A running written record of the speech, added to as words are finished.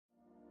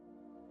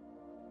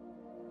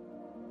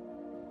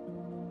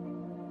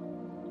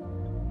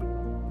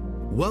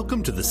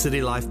Welcome to the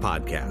City Life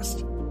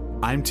Podcast.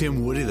 I'm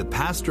Tim Woody, the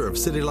pastor of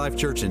City Life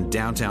Church in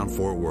downtown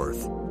Fort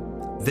Worth.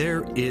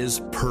 There is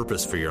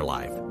purpose for your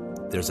life.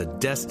 There's a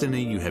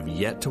destiny you have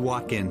yet to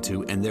walk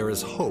into, and there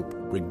is hope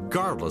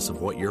regardless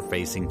of what you're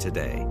facing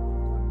today.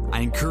 I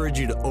encourage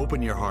you to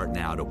open your heart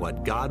now to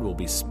what God will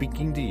be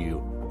speaking to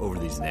you over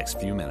these next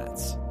few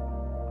minutes.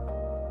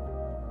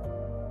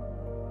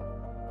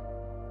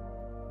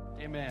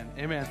 Amen.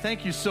 Amen.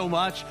 Thank you so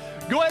much.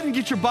 Go ahead and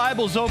get your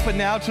Bibles open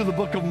now to the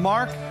book of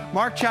Mark.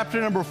 Mark chapter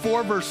number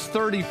 4, verse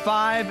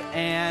 35,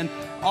 and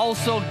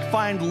also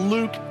find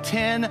Luke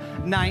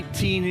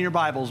 10:19 in your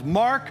Bibles.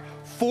 Mark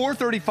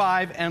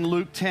 4:35 and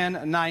Luke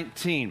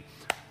 10:19.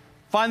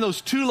 Find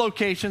those two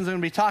locations. I'm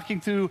going to be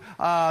talking through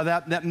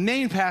that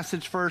main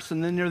passage first,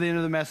 and then near the end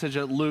of the message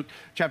at Luke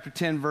chapter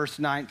 10, verse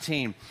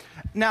 19.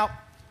 Now,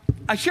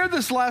 I shared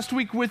this last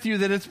week with you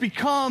that it's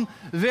become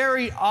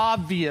very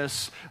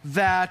obvious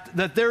that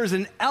there is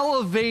an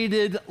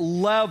elevated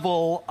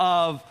level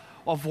of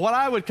what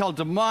I would call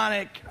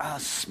demonic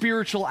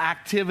spiritual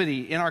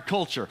activity in our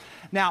culture.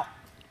 Now,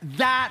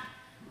 that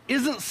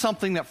isn't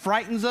something that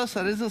frightens us.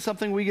 That isn't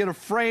something we get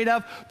afraid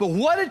of. But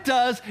what it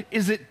does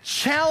is it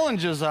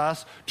challenges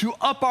us to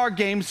up our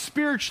game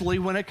spiritually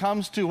when it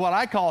comes to what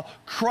I call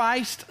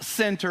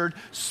Christ-centered,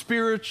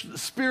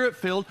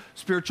 spirit-filled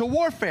spiritual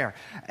warfare.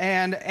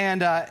 And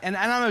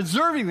I'm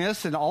observing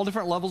this in all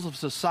different levels of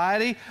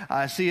society.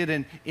 I see it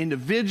in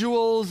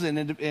individuals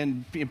and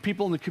in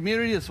people in the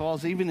community, as well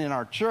as even in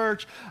our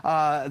church,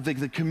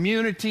 the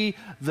community,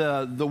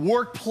 the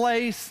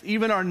workplace,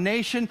 even our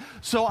nation.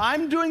 So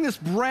I'm doing this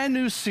brand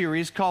new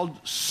series called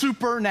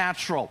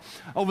Supernatural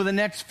over the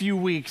next few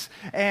weeks.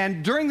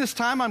 And during this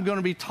time, I'm going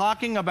to be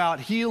talking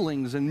about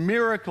healings and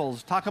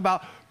miracles, talk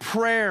about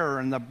prayer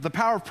and the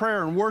power of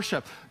prayer and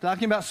worship,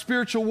 talking about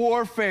spiritual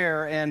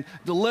warfare and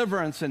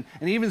deliverance and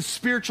even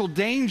spiritual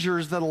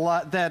dangers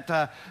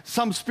that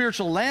some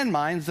spiritual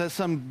landmines that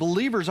some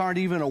believers aren't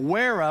even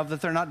aware of,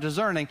 that they're not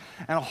discerning,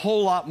 and a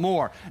whole lot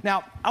more.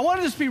 Now, I want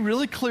to just be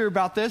really clear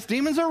about this.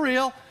 Demons are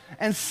real.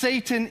 And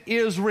Satan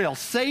is real.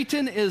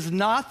 Satan is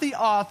not the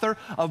author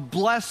of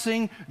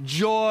blessing,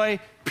 joy,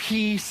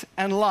 peace,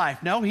 and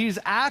life. No, he's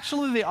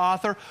actually the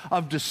author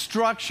of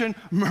destruction,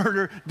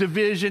 murder,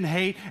 division,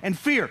 hate, and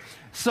fear.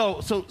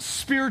 So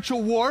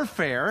spiritual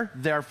warfare,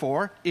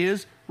 therefore,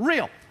 is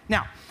real.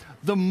 Now,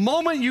 the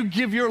moment you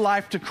give your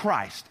life to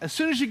Christ, as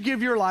soon as you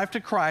give your life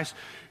to Christ,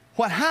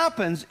 what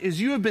happens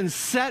is you have been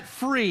set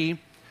free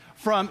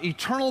from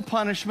eternal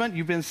punishment.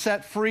 You've been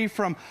set free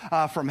from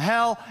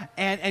hell,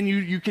 and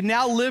you can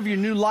now live your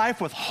new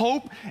life with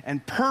hope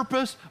and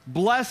purpose,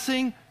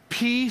 blessing,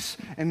 peace,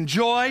 and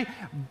joy.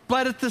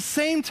 But at the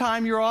same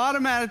time, you're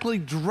automatically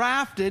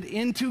drafted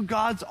into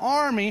God's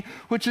army,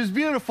 which is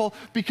beautiful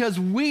because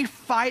we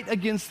fight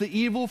against the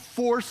evil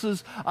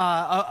forces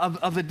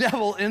of the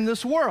devil in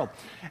this world.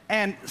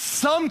 And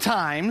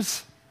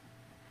sometimes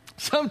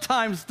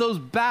those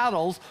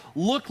battles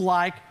look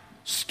like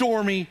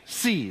stormy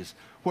seas,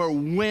 where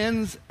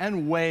winds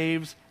and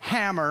waves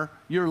hammer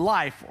your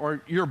life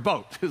or your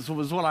boat, is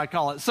what I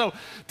call it. So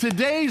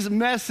today's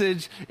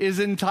message is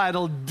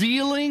entitled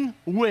Dealing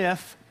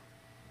with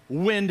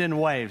Wind and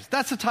Waves.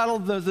 That's the title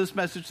of this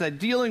message today,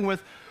 Dealing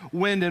with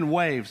Wind and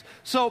Waves.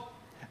 So,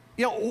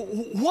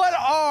 what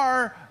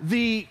are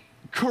the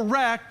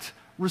correct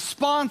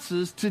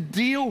responses to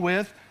deal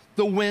with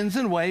the winds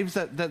and waves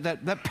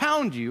that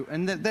pound you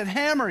and that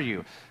hammer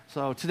you?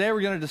 So today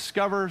we're going to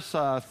discover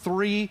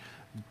three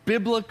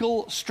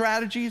biblical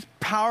strategies,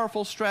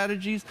 powerful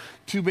strategies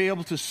to be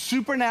able to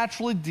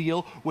supernaturally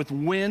deal with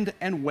wind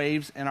and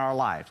waves in our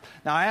lives.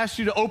 Now, I asked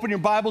you to open your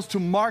Bibles to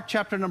Mark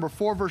chapter number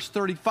 4, verse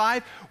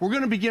 35. We're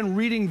going to begin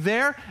reading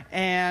there,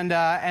 and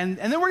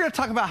then we're going to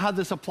talk about how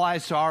this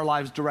applies to our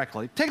lives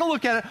directly. Take a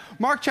look at it.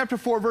 Mark chapter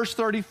 4, verse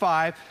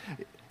 35.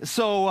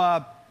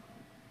 So,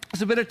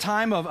 it's a bit of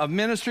time of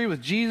ministry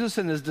with Jesus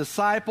and his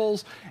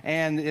disciples,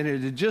 and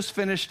it had just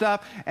finished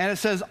up. And it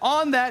says,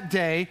 on that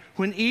day,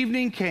 when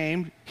evening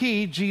came,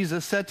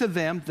 Jesus, said to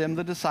them,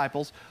 the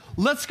disciples,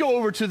 let's go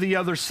over to the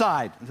other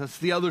side. That's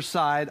the other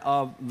side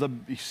of the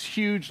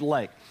huge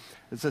lake.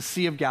 It's the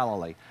Sea of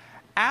Galilee.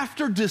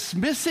 After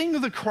dismissing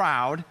the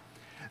crowd,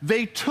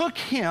 they took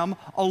him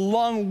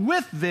along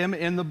with them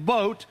in the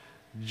boat,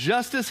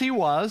 just as he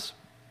was,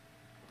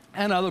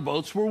 and other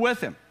boats were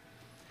with him.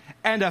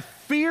 And a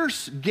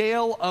fierce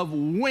gale of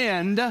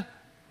wind,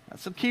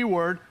 that's a key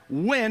word,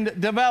 wind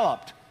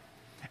developed.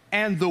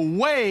 And the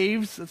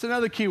waves, that's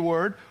another key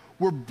word,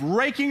 were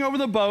breaking over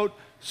the boat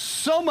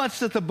so much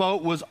that the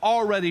boat was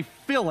already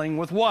filling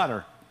with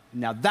water.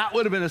 Now that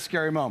would have been a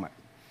scary moment.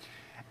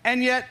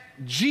 And yet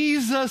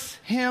Jesus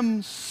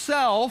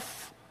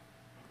himself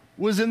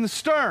was in the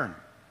stern.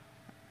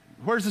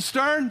 Where's the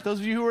stern? Those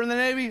of you who were in the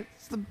Navy,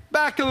 it's the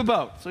back of the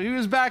boat. So he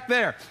was back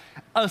there,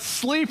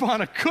 asleep on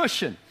a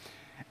cushion.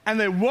 And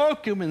they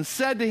woke him and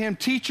said to him,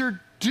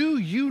 Teacher, do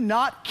you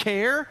not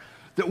care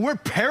that we're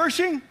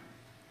perishing?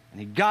 And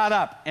he got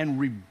up and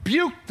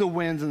rebuked the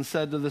winds and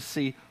said to the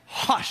sea,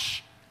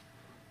 Hush,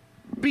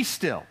 be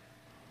still.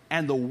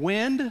 And the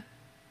wind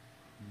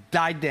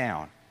died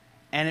down,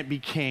 and it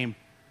became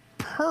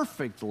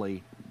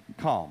perfectly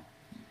calm.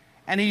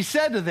 And he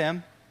said to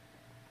them,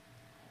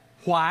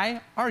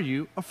 "Why are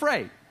you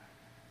afraid?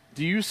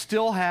 Do you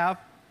still have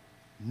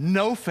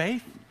no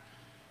faith?"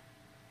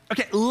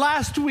 Okay,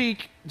 last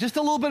week, just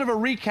a little bit of a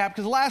recap,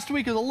 because last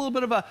week is a little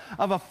bit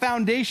of a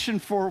foundation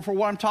for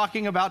what I'm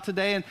talking about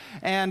today,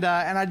 and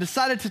I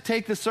decided to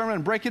take this sermon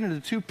and break it into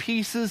two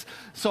pieces,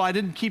 so I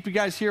didn't keep you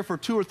guys here for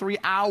 2 or 3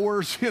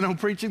 hours,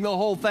 preaching the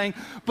whole thing.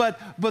 But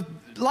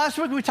last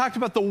week we talked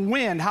about the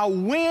wind, how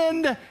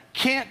wind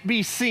can't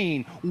be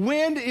seen.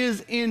 Wind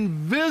is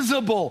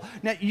invisible.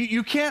 Now,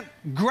 you can't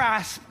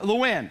grasp the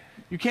wind.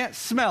 You can't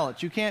smell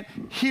it. You can't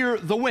hear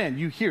the wind.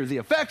 You hear the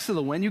effects of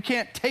the wind. You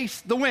can't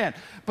taste the wind.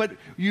 But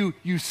you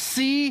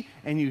see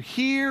and you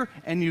hear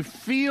and you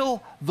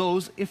feel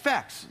those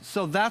effects.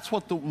 So that's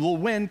what the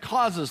wind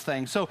causes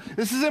things. So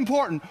this is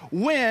important.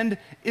 Wind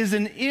is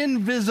an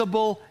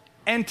invisible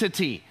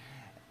entity.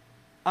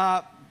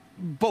 But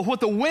what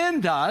the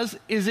wind does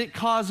is it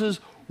causes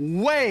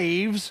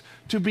waves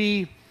to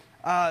be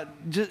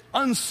just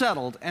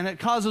unsettled, and it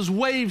causes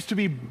waves to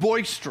be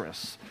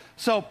boisterous.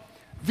 So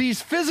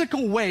these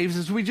physical waves,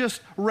 as we just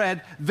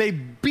read, they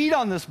beat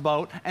on this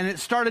boat, and it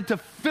started to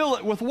fill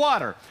it with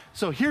water.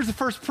 So here's the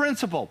first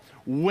principle.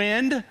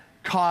 Wind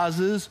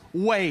causes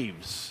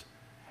waves.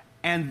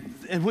 And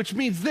which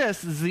means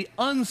this is the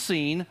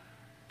unseen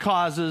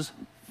causes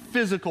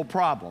physical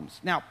problems.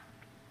 Now,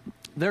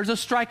 there's a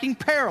striking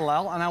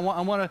parallel, and I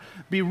want to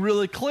be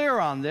really clear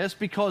on this,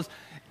 because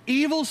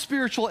evil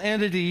spiritual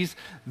entities,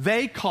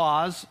 they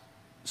cause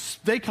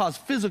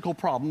physical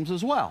problems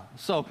as well.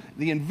 So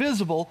the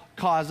invisible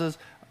causes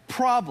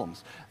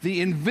problems.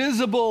 The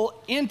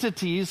invisible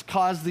entities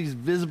cause these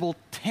visible,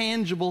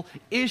 tangible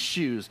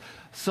issues.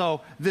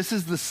 So this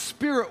is the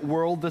spirit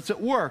world that's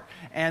at work,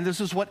 and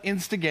this is what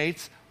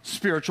instigates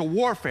spiritual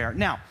warfare.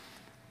 Now,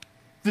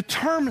 the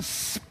term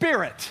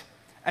spirit,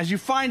 as you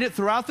find it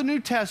throughout the New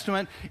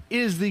Testament,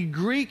 is the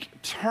Greek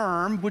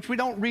term, which we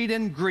don't read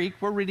in Greek,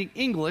 we're reading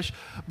English,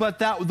 but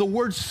the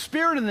word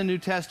spirit in the New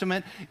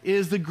Testament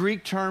is the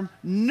Greek term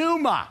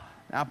pneuma.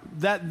 Now,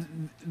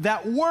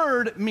 that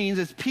word means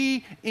it's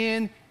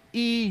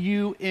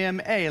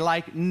Pneuma,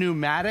 like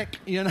pneumatic,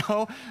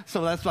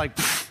 So that's like,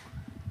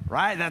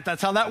 right?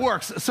 That's how that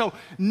works. So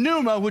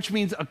pneuma, which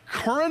means a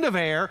current of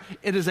air,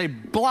 it is a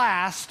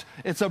blast,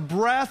 it's a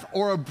breath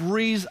or a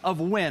breeze of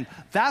wind.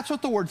 That's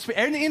what the word spirit,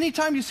 and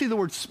anytime you see the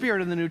word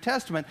spirit in the New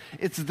Testament,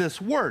 it's this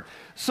word.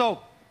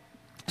 So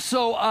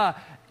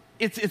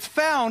it's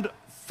found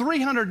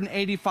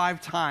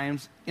 385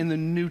 times in the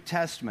New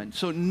Testament.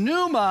 So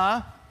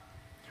pneuma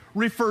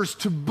refers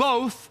to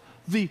both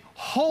the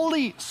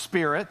Holy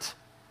Spirit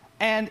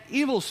and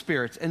evil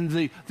spirits, and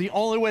the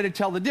only way to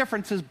tell the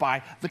difference is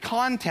by the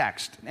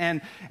context.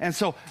 And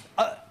so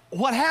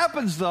what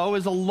happens though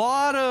is a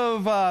lot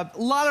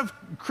of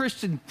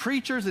Christian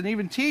preachers and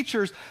even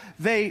teachers,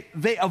 they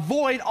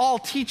avoid all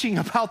teaching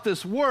about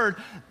this word,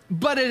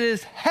 but it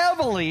is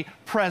heavily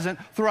present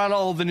throughout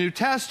all of the New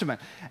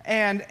Testament.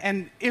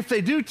 And if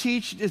they do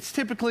teach, it's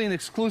typically an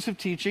exclusive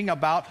teaching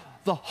about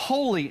the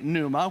holy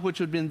pneuma,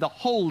 which would be the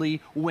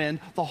holy wind,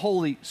 the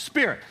Holy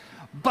Spirit.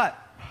 But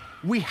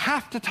we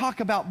have to talk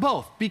about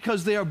both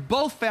because they are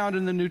both found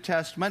in the New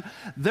Testament.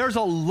 There's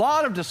a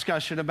lot of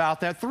discussion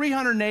about that,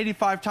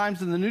 385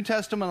 times in the New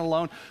Testament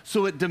alone,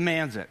 so it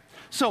demands it.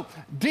 So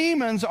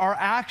demons are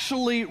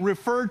actually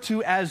referred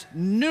to as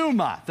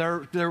pneuma.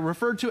 They're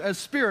referred to as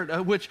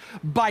spirit, which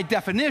by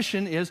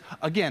definition is,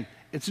 again,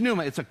 it's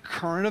pneuma. It's a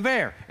current of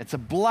air. It's a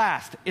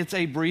blast. It's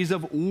a breeze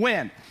of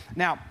wind.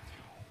 Now,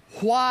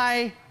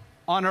 why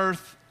on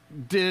earth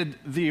did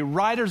the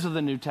writers of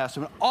the New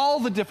Testament, all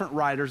the different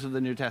writers of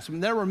the New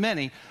Testament, there were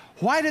many,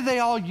 why did they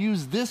all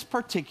use this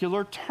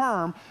particular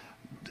term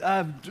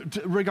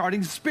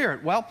regarding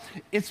spirit? Well,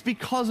 it's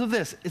because of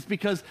this. It's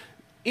because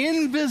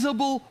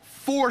invisible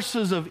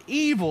forces of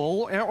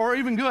evil, or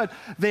even good,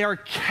 they are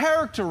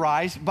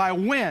characterized by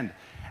wind.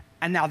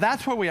 And now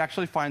that's where we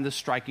actually find this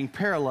striking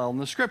parallel in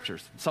the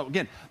scriptures. So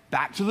again,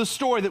 back to the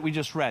story that we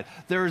just read.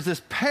 There is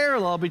this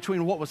parallel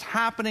between what was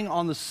happening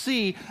on the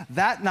sea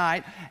that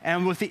night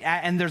and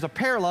there's a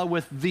parallel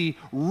with the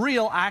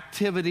real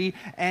activity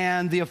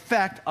and the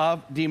effect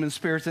of demon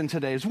spirits in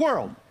today's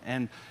world.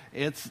 And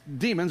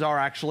demons are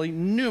actually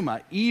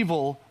pneuma,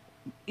 evil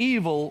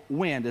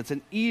wind. It's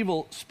an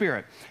evil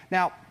spirit.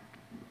 Now,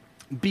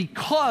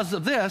 because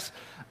of this,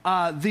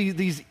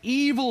 these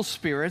evil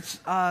spirits,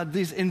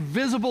 these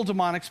invisible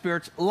demonic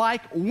spirits,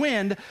 like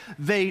wind,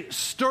 they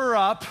stir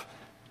up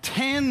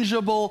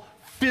tangible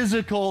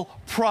physical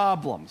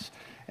problems.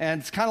 And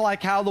it's kind of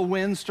like how the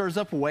wind stirs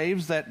up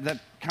waves that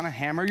kind of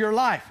hammer your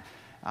life.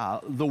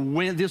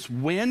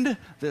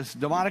 This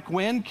demonic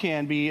wind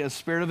can be a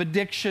spirit of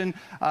addiction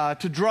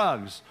to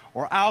drugs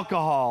or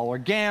alcohol or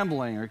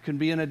gambling, or it can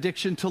be an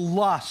addiction to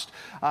lust.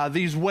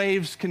 These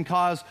waves can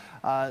cause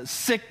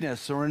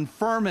sickness or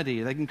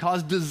infirmity. They can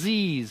cause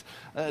disease,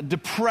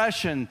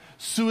 depression,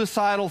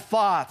 suicidal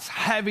thoughts,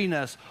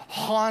 heaviness,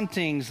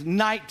 hauntings,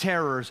 night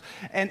terrors,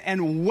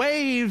 and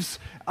waves.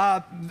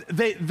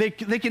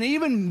 They can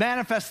even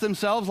manifest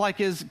themselves like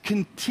as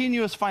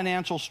continuous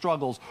financial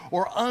struggles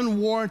or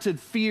unwarranted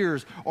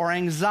fears or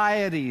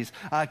anxieties,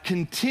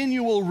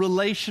 continual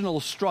relational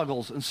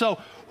struggles. And so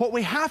what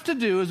we have to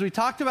do, as we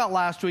talked about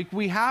last week,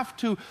 we have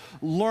to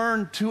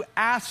learn to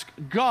ask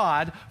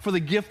God for the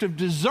gift of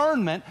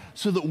discernment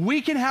so that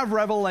we can have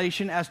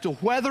revelation as to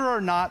whether or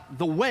not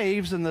the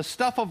waves and the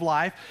stuff of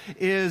life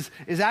is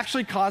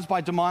actually caused by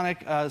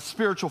demonic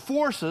spiritual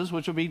forces,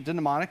 which would be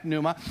demonic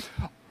pneuma,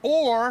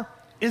 or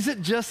is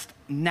it just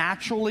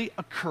naturally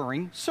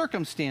occurring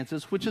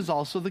circumstances, which is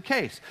also the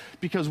case,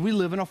 because we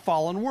live in a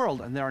fallen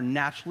world and there are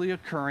naturally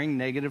occurring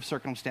negative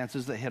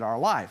circumstances that hit our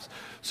lives.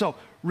 So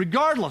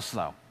regardless,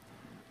 though,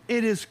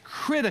 it is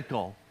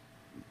critical.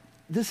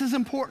 This is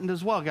important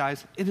as well,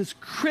 guys. It is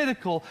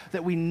critical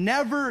that we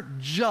never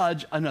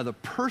judge another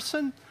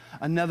person,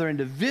 another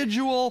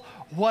individual,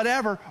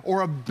 whatever,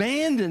 or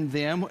abandon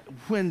them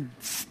when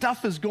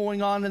stuff is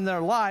going on in their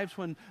lives,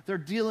 when they're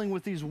dealing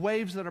with these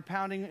waves that are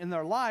pounding in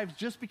their lives,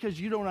 just because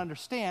you don't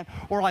understand,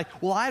 or like,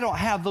 well, I don't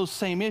have those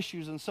same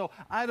issues, and so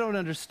I don't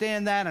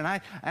understand that, and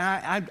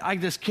I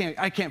just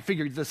can't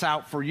figure this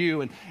out for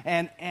you,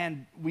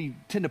 and we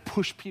tend to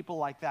push people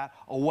like that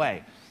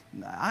away.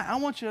 I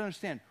want you to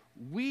understand,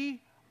 we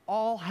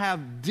all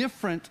have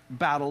different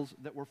battles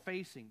that we're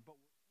facing, but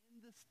we're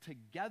in this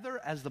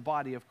together as the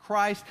body of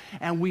Christ,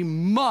 and we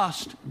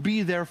must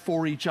be there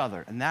for each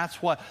other. And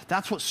that's what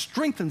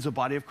strengthens the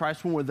body of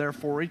Christ, when we're there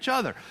for each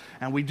other.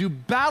 And we do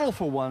battle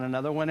for one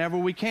another whenever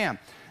we can.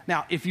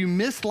 Now, if you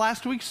missed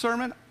last week's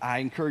sermon, I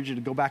encourage you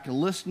to go back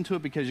and listen to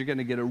it, because you're going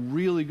to get a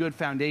really good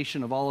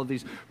foundation of all of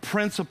these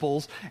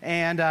principles,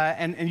 and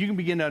you can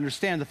begin to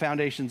understand the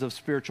foundations of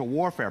spiritual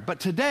warfare. But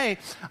today,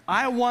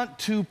 I want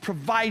to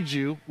provide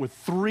you with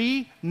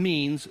three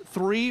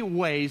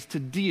ways to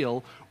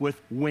deal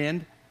with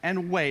wind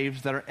and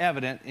waves that are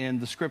evident in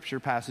the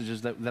scripture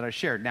passages that I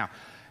shared. Now,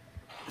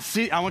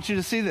 I want you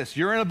to see this.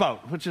 You're in a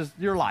boat, which is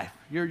your life,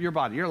 your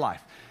body, your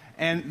life.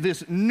 And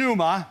this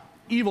pneuma,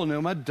 evil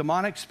pneuma,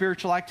 demonic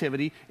spiritual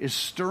activity, is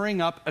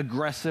stirring up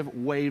aggressive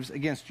waves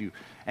against you.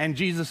 And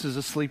Jesus is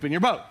asleep in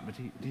your boat, but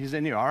he's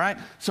in you, all right?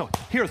 So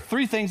here are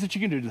three things that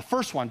you can do. The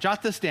first one,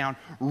 jot this down: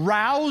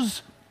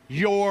 rouse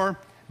your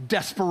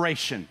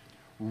desperation.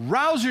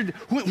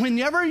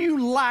 Whenever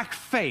you lack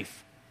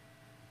faith,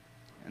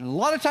 and a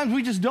lot of times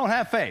we just don't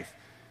have faith,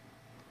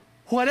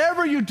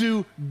 whatever you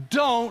do,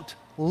 don't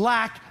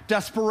lack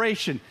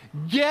desperation.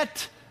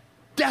 Get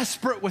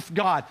desperate with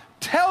God.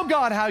 Tell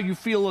God how you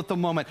feel at the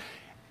moment.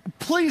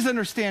 Please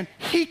understand,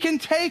 He can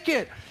take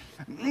it.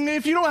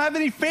 If you don't have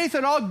any faith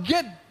at all,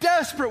 get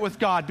desperate with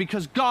God,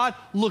 because God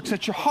looks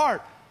at your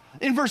heart.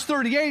 In verse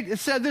 38, it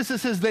said this. It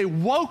says, they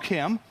woke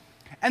him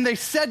and they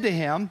said to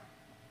him,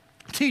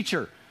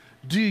 "Teacher,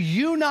 do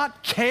you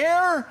not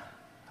care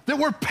that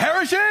we're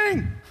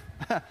perishing?"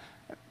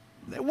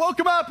 They woke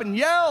him up and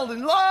yelled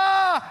and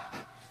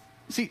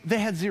See, they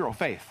had zero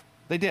faith.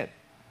 They did.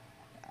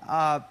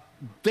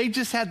 They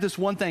just had this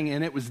one thing,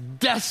 and it was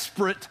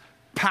desperate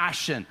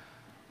passion.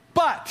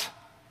 But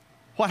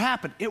what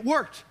happened? It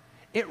worked.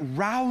 It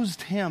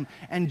roused him,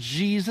 and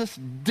Jesus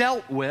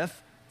dealt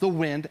with the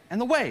wind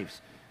and the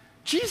waves.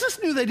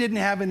 Jesus knew they didn't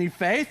have any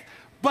faith,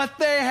 but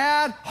they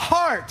had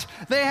heart.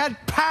 They had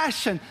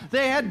passion.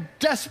 They had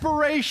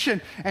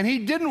desperation. And he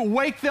didn't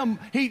wake them.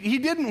 He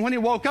didn't, when he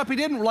woke up, he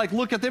didn't like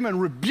look at them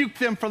and rebuke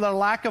them for their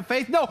lack of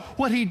faith. No,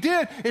 what he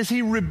did is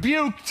he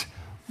rebuked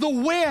the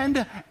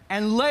wind,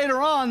 and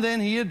later on then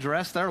he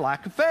addressed their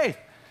lack of faith.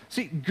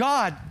 See,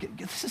 God,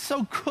 this is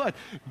so good.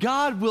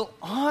 God will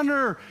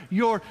honor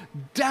your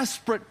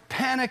desperate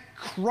panic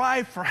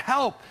cry for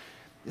help.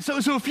 So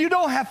if you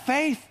don't have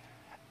faith,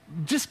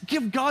 just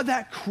give God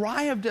that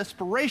cry of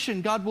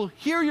desperation. God will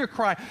hear your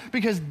cry,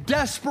 because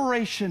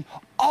desperation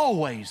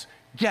always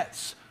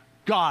gets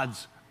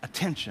God's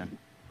attention.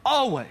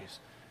 Always.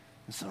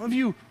 And some of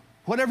you,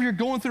 whatever you're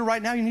going through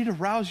right now, you need to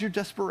rouse your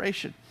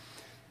desperation.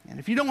 And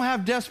if you don't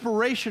have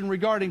desperation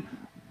regarding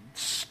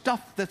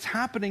stuff that's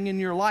happening in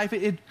your life,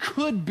 it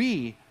could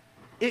be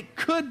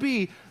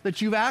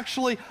that you've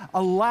actually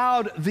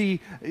allowed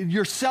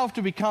yourself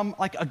to become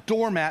like a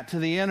doormat to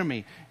the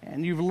enemy,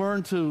 and you've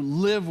learned to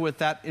live with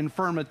that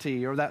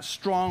infirmity or that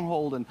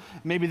stronghold and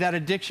maybe that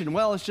addiction.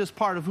 Well, it's just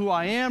part of who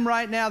I am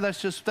right now.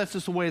 That's just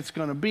the way it's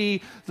going to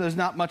be. There's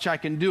not much I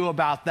can do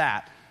about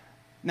that.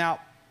 Now,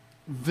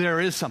 there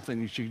is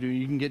something that you can do.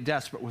 You can get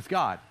desperate with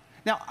God.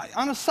 Now,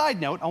 on a side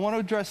note, I want to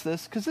address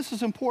this because this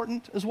is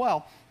important as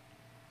well.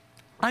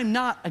 I'm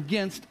not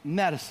against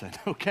medicine,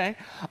 okay?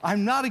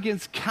 I'm not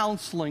against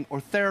counseling or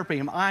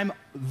therapy. I'm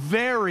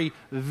very,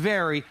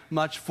 very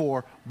much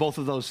for both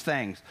of those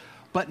things.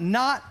 But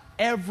not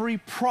every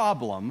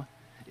problem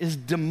is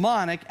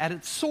demonic at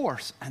its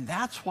source. And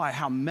that's why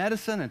how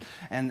medicine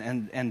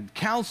and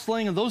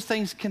counseling and those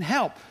things can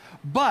help.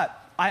 But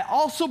I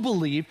also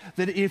believe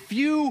that if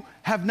you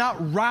have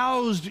not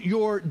roused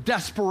your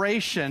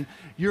desperation,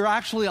 you're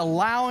actually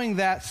allowing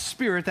that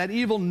spirit, that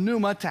evil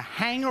pneuma, to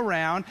hang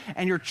around,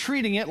 and you're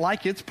treating it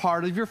like it's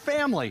part of your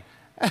family.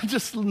 And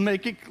just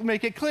make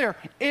it clear,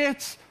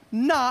 it's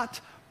not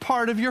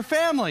part of your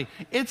family.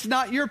 It's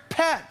not your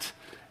pet.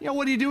 You know,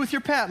 what do you do with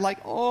your pet? Like,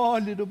 oh,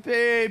 little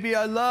baby,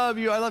 I love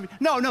you, I love you.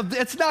 No,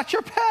 it's not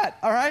your pet,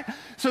 all right?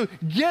 So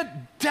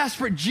get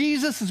desperate.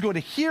 Jesus is going to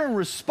hear and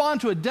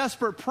respond to a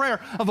desperate prayer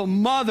of a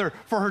mother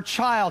for her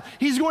child.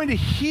 He's going to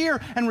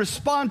hear and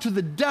respond to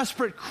the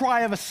desperate cry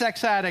of a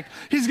sex addict.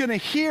 He's going to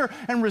hear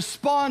and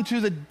respond to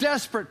the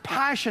desperate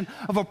passion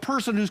of a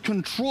person who's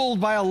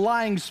controlled by a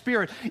lying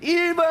spirit.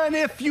 Even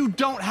if you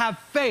don't have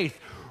faith,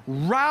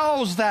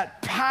 rouse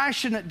that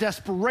passionate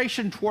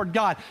desperation toward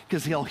God,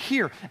 because he'll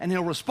hear and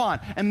he'll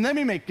respond. And let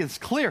me make this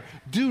clear.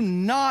 Do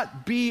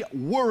not be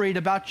worried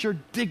about your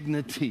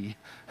dignity.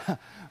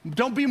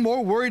 Don't be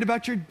more worried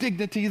about your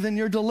dignity than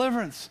your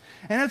deliverance.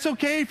 And it's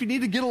okay if you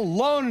need to get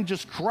alone and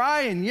just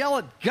cry and yell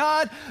at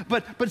God,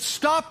 but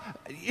stop.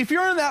 If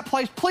you're in that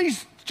place,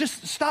 please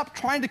just stop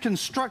trying to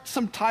construct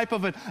some type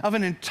of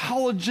an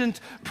intelligent,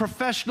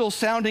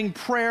 professional-sounding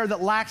prayer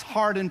that lacks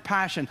heart and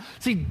passion.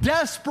 See,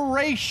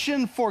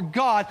 desperation for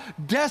God,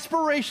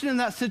 desperation in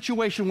that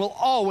situation will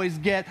always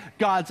get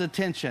God's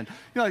attention.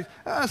 You're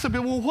like, some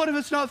people, well, what if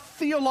it's not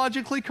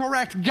theologically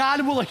correct?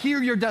 God will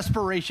hear your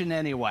desperation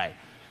anyway.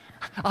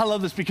 I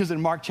love this because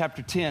in Mark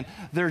chapter 10,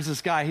 there's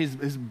this guy,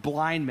 he's a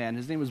blind man.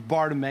 His name was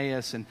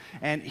Bartimaeus,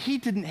 and he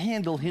didn't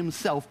handle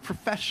himself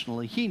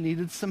professionally. He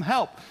needed some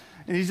help.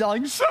 And he's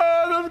yelling,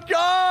 Son of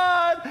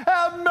God,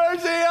 have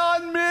mercy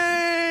on me.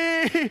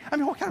 I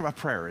mean, what kind of a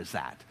prayer is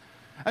that?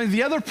 I mean,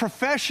 the other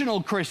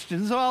professional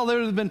Christians, well, there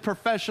have been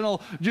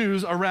professional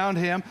Jews around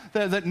him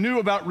that knew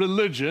about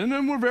religion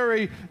and were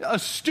very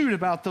astute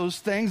about those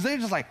things. They're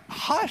just like,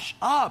 hush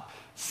up,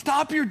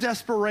 stop your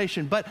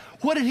desperation. But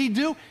what did he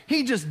do?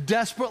 He just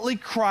desperately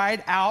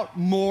cried out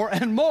more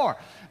and more.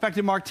 In fact,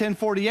 in Mark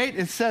 10:48,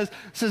 it says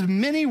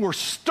many were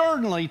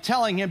sternly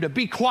telling him to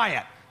be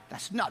quiet.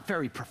 That's not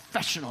very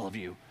professional of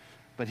you.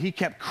 But he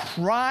kept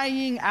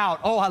crying out.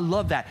 Oh, I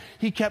love that.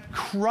 He kept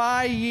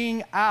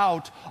crying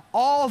out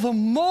all the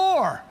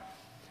more.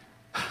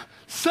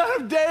 Son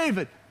of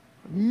David,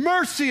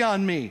 mercy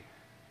on me.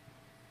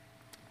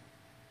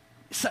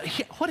 So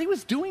what he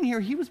was doing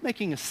here, he was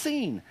making a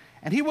scene.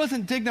 And he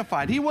wasn't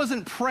dignified. He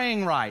wasn't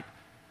praying right.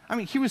 I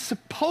mean, he was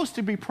supposed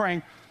to be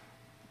praying,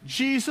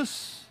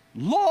 Jesus,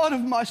 Lord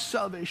of my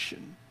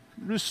salvation,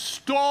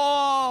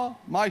 restore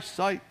my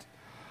sight.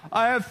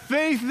 I have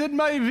faith that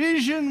my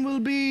vision will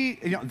be,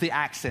 the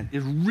accent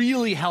is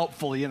really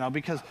helpful,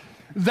 because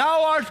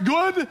thou art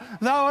good,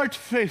 thou art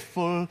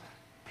faithful,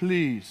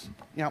 please.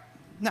 No.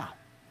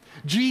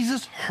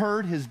 Jesus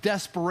heard his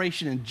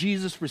desperation, and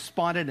Jesus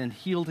responded and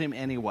healed him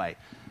anyway.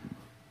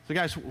 So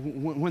guys,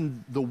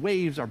 when the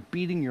waves are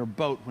beating your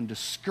boat, when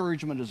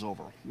discouragement is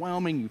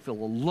overwhelming, you feel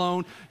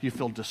alone, you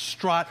feel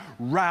distraught,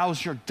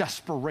 rouse your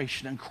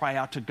desperation and cry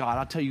out to God.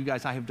 I'll tell you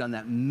guys, I have done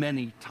that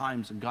many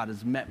times, and God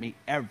has met me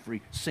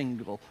every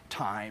single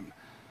time.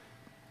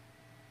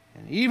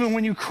 And even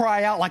when you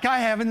cry out like I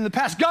have in the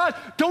past, God,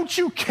 don't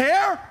you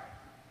care?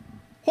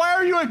 Why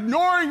are you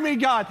ignoring me,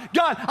 God?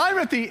 God, I'm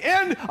at the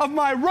end of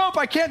my rope.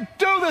 I can't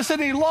do this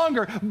any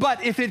longer.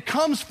 But if it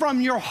comes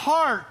from your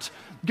heart,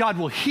 God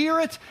will hear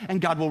it, and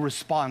God will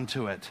respond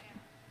to it.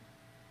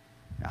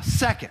 Now,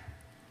 second,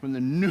 when the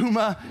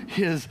pneuma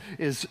is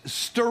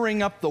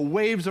stirring up the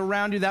waves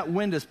around you, that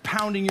wind is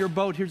pounding your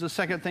boat, here's the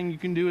second thing you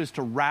can do is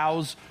to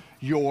rouse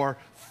your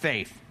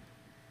faith.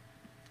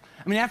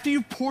 I mean, after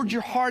you've poured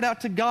your heart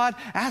out to God,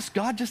 ask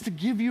God just to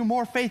give you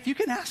more faith. You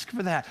can ask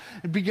for that.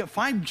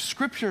 Find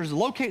scriptures,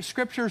 locate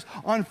scriptures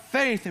on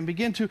faith, and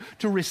begin to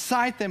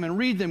recite them and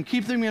read them.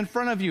 Keep them in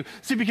front of you.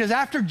 See, because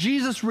after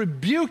Jesus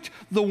rebuked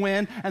the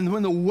wind and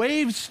when the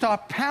waves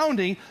stopped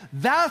pounding,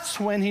 that's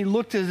when he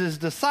looked at his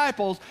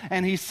disciples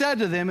and he said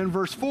to them in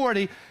verse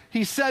 40,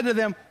 he said to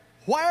them,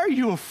 why are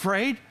you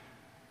afraid?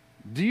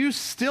 Do you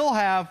still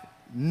have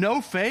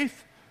no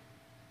faith?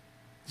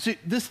 See,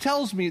 this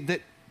tells me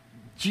that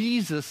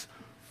Jesus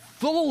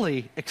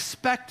fully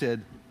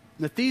expected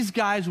that these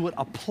guys would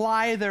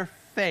apply their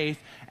faith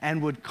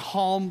and would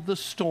calm the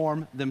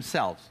storm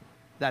themselves.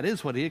 That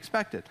is what he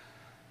expected.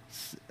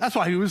 That's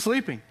why he was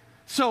sleeping.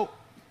 So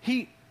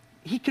he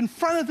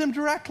confronted them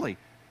directly.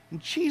 And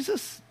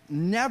Jesus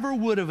never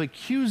would have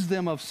accused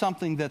them of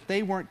something that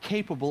they weren't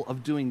capable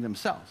of doing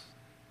themselves.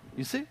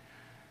 You see?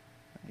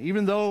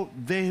 Even though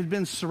they had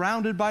been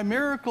surrounded by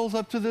miracles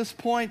up to this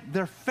point,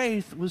 their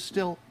faith was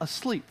still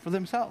asleep for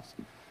themselves.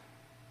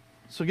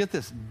 So get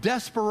this,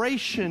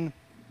 desperation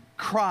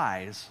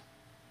cries,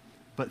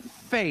 but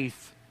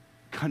faith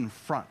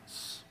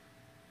confronts.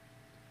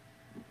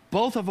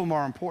 Both of them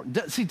are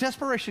important. See,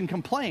 desperation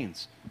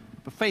complains,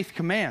 but faith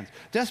commands.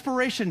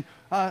 Desperation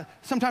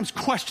sometimes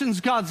questions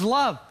God's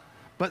love,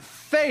 but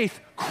faith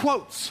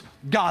quotes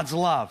God's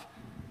love.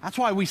 That's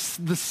why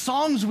the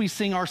songs we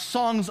sing are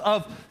songs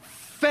of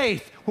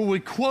faith, where we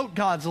quote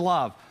God's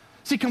love.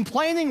 See,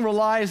 complaining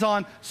relies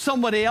on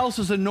somebody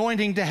else's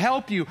anointing to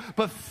help you,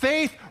 but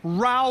faith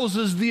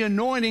rouses the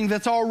anointing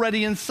that's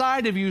already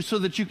inside of you so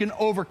that you can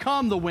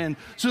overcome the wind,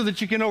 so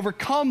that you can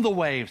overcome the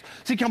waves.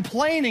 See,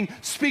 complaining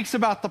speaks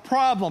about the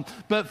problem,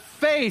 but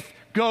faith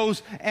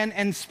goes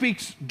and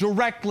speaks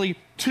directly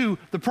to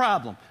the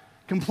problem.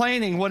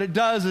 Complaining, what it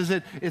does is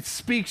it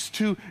speaks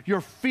to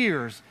your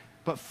fears,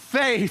 but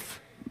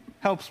faith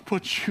helps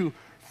put your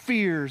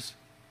fears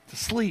to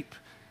sleep.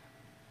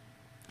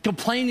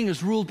 Complaining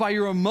is ruled by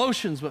your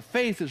emotions, but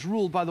faith is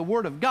ruled by the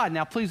Word of God.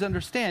 Now, please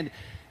understand,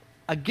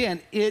 again,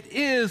 it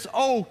is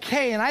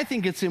okay, and I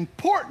think it's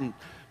important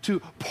to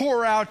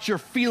pour out your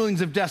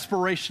feelings of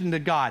desperation to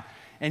God.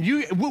 And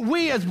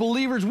we as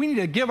believers, we need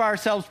to give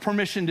ourselves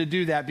permission to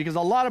do that, because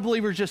a lot of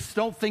believers just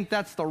don't think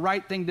that's the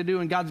right thing to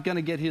do, and God's going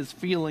to get his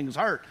feelings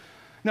hurt.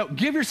 No,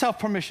 give yourself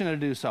permission to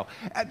do so.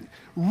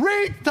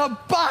 Read the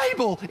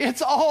Bible.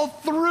 It's all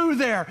through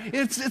there.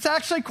 It's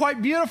actually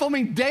quite beautiful. I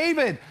mean,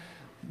 David,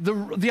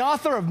 the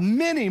author of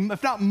many,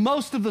 if not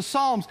most of the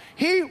Psalms,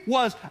 he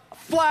was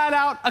flat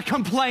out a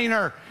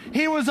complainer.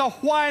 He was a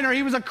whiner.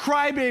 He was a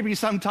crybaby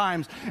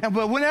sometimes.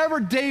 But whenever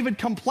David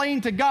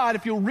complained to God,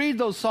 if you read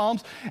those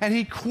Psalms, and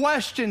he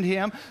questioned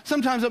him,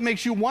 sometimes it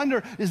makes you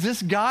wonder, is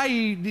this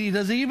guy,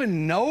 does he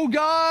even know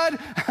God?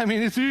 I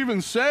mean, is he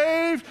even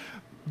saved?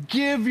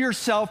 Give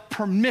yourself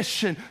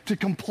permission to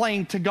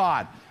complain to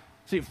God.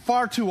 See,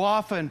 far too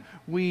often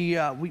we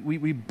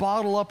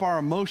bottle up our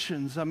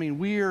emotions. I mean,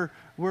 we're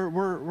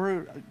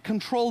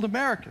controlled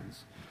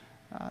Americans,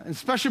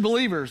 especially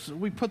believers.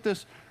 We put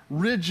this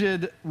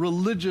rigid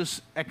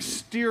religious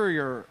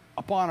exterior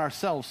upon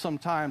ourselves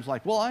sometimes,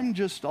 like, well, I'm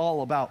just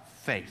all about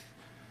faith.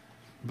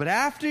 But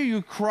after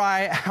you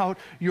cry out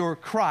your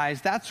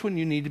cries, that's when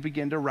you need to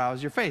begin to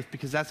rouse your faith,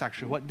 because that's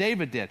actually what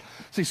David did.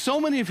 See,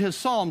 so many of his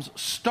Psalms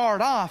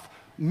start off,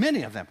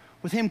 many of them,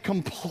 with him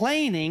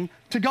complaining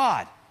to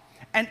God.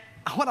 And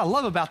what I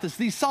love about this,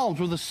 these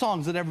Psalms were the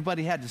songs that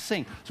everybody had to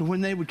sing. So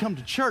when they would come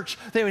to church,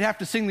 they would have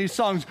to sing these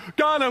songs.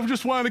 God, I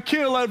just want to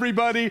kill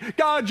everybody.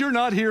 God, you're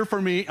not here for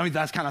me. I mean,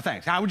 that's kind of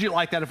things. How would you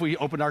like that if we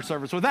opened our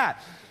service with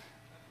that?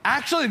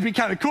 Actually, it'd be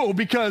kind of cool,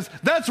 because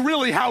that's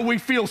really how we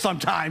feel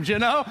sometimes, you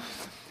know?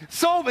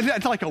 So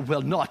it's like, oh,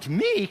 well, not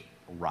me.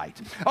 Right.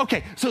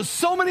 Okay,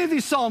 so many of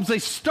these Psalms, they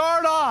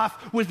start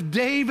off with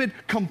David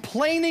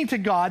complaining to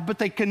God, but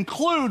they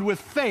conclude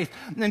with faith.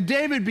 And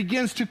David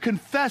begins to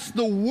confess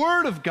the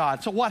Word of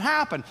God. So what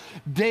happened?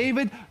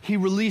 David, he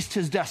released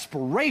his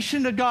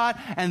desperation to God,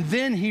 and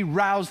then he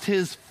roused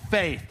his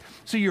faith.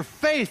 So your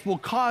faith will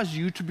cause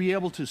you to be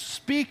able to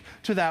speak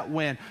to that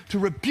wind, to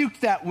rebuke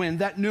that wind,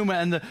 that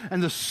pneuma,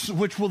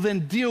 which will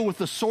then deal with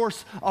the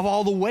source of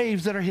all the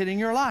waves that are hitting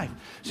your life.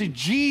 See,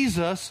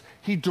 Jesus,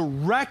 he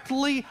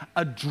directly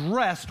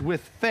addressed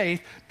with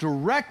faith,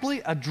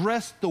 directly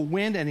addressed the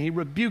wind, and he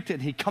rebuked it,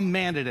 and he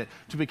commanded it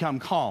to become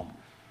calm.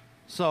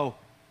 So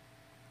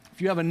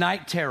if you have a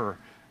night terror,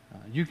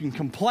 you can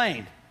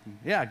complain.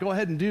 Yeah, go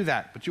ahead and do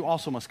that, but you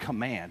also must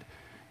command.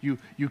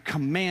 You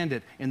command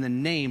it in the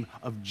name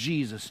of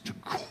Jesus to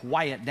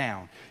quiet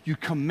down. You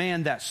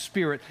command that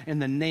spirit in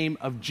the name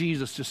of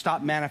Jesus to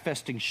stop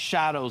manifesting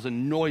shadows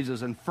and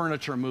noises and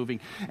furniture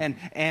moving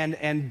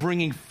and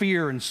bringing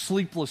fear and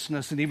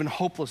sleeplessness and even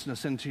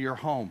hopelessness into your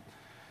home.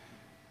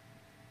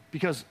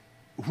 Because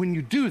when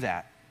you do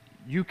that,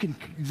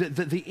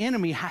 the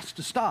enemy has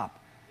to stop.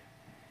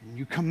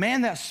 You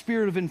command that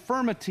spirit of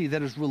infirmity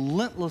that is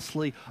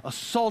relentlessly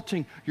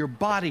assaulting your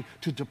body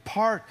to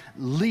depart,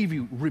 leave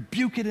you,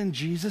 rebuke it in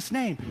Jesus'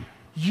 name.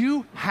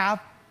 You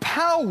have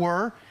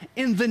power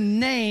in the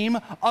name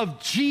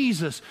of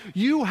Jesus.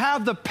 You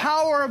have the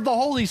power of the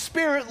Holy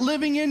Spirit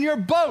living in your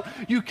boat.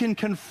 You can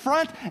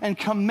confront and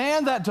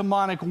command that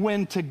demonic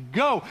wind to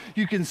go.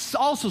 You can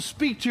also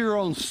speak to your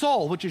own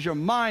soul, which is your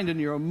mind and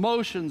your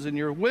emotions and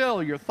your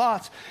will, your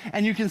thoughts,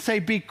 and you can say,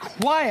 be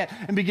quiet,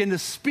 and begin to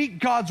speak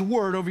God's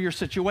word over your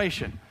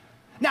situation.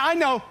 Now, I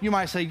know you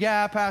might say,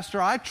 yeah,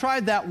 Pastor, I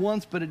tried that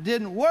once, but it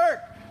didn't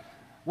work.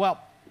 Well,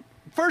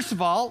 first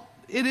of all,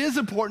 it is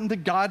important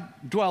that God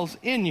dwells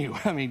in you.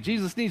 I mean,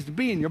 Jesus needs to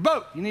be in your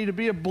boat. You need to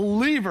be a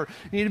believer.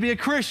 You need to be a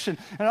Christian.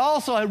 And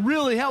also, it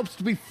really helps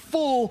to be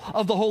full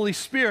of the Holy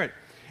Spirit.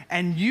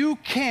 And you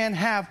can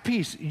have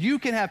peace. You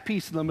can have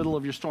peace in the middle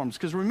of your storms.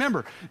 Because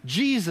remember,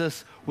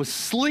 Jesus was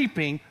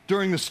sleeping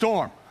during the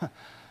storm.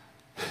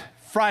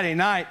 Friday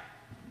night,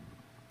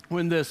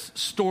 when this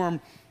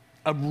storm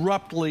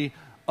abruptly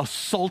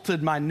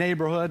assaulted my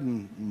neighborhood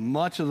and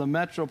much of the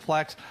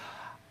Metroplex,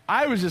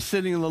 I was just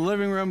sitting in the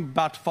living room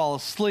about to fall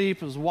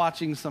asleep. I was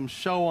watching some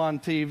show on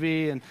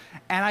TV, and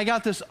I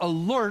got this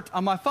alert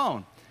on my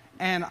phone.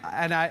 And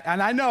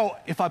I know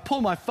if I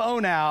pull my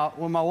phone out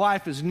when my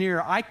wife is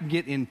near, I can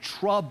get in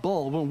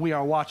trouble when we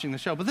are watching the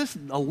show. But this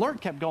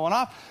alert kept going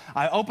off.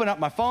 I opened up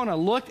my phone, I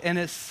looked, and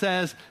it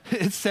said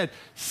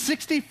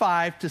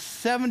 65 to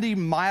 70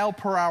 mile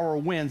per hour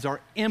winds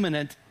are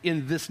imminent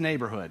in this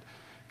neighborhood.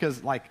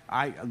 Because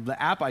the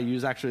app I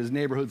use actually is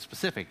neighborhood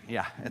specific.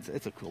 Yeah,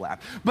 it's a cool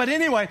app. But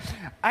anyway,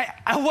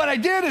 what I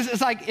did is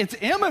it's like, it's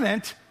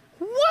imminent.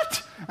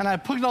 What? and I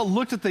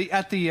looked at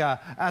the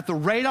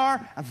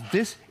radar, and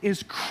this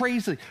is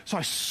crazy. So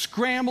I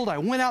scrambled, I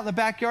went out in the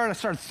backyard, I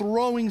started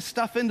throwing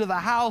stuff into the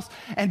house,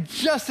 and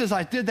just as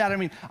I did that,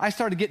 I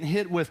started getting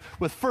hit with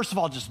first of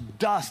all, just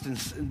dust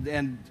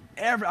and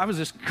I was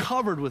just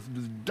covered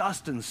with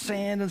dust and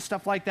sand and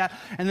stuff like that.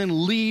 And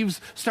then leaves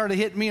started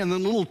hitting me, and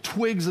then little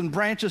twigs and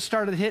branches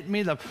started hitting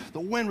me. The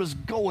wind was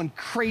going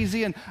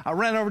crazy, and I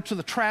ran over to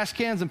the trash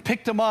cans and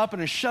picked them up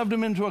and I shoved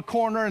them into a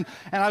corner, and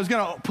I was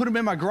going to put them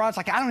in my garage.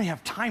 Like, I don't even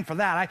have time for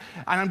that.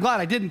 And I'm glad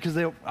I didn't, because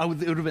it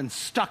would have been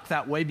stuck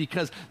that way,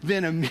 because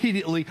then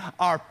immediately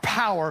our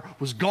power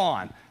was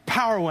gone.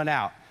 Power went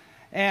out.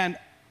 And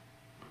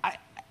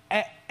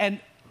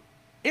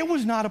it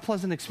was not a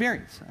pleasant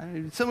experience.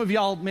 Some of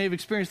y'all may have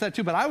experienced that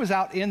too, but I was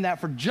out in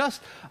that for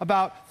just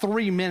about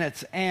 3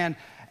 minutes, and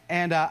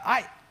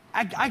I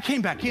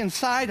came back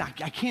inside. I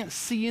can't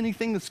see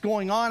anything that's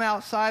going on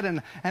outside,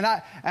 and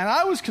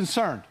I was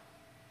concerned.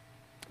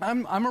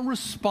 I'm a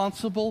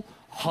responsible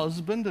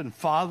husband and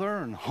father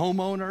and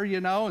homeowner,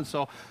 and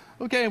so,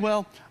 okay,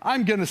 well,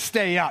 I'm going to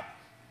stay up.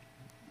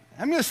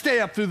 I'm going to stay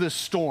up through this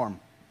storm.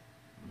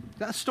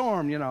 That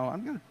storm,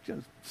 I'm going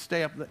to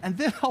stay up. And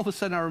then all of a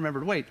sudden I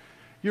remembered, wait,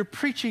 you're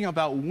preaching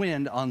about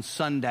wind on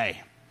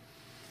Sunday.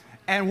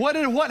 And what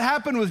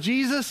happened with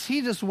Jesus?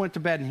 He just went to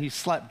bed and he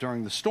slept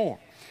during the storm.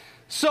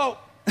 So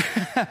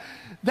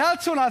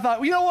that's when I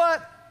thought, you know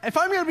what? If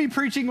I'm going to be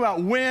preaching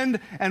about wind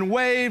and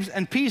waves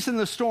and peace in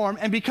the storm,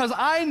 and because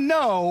I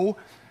know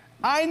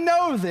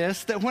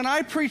this, that when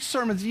I preach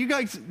sermons, you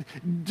guys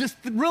just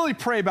really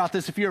pray about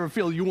this if you ever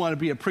feel you want to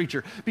be a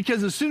preacher.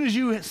 Because as soon as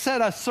you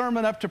set a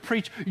sermon up to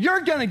preach,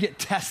 you're going to get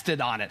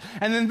tested on it.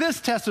 And then this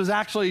test was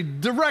actually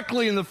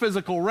directly in the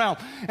physical realm.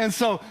 And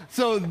so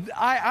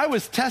I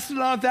was tested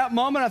on at that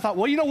moment. I thought,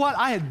 well, you know what?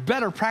 I had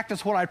better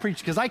practice what I preach,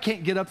 because I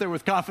can't get up there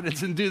with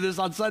confidence and do this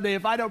on Sunday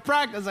if I don't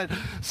practice it.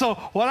 So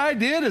what I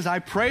did is I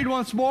prayed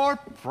once more,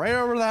 prayed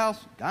over the house.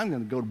 I'm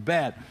going to go to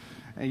bed.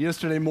 And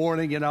yesterday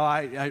morning,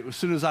 I as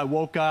soon as I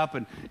woke up,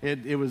 and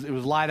it was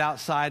light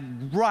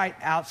outside, right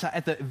outside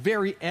at the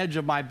very edge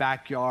of my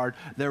backyard,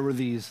 there were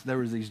these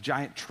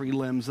giant tree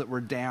limbs that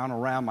were down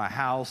around my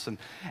house,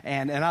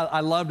 and I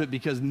loved it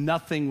because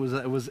nothing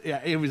it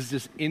was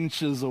just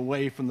inches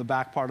away from the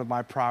back part of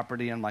my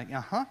property. And I'm like,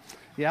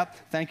 yep,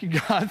 thank you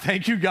God,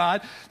 thank you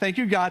God, thank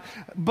you God.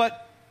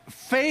 But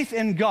faith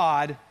in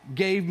God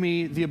gave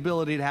me the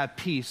ability to have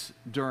peace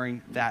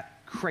during that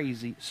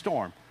crazy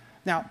storm.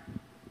 Now,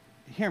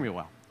 hear me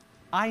well.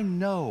 I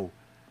know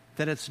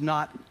that it's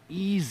not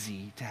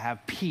easy to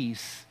have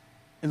peace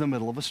in the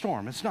middle of a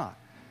storm. It's not.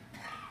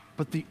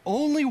 But the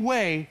only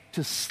way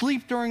to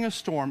sleep during a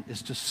storm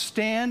is to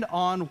stand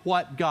on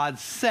what God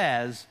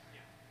says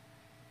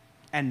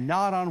and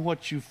not on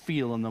what you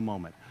feel in the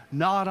moment,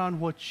 not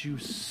on what you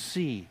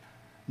see,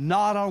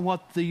 not on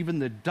what even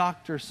the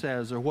doctor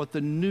says or what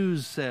the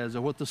news says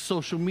or what the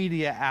social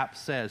media app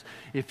says.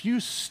 If you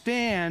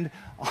stand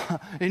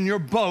in your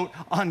boat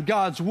on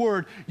God's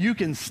word, you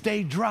can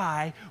stay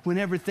dry when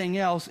everything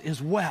else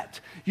is wet.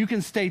 You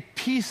can stay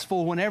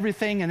peaceful when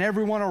everything and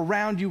everyone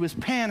around you is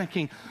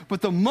panicking. But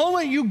the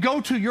moment you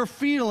go to your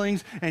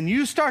feelings and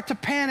you start to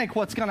panic,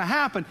 what's going to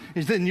happen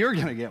is then you're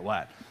going to get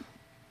wet.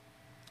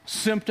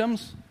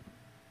 Symptoms,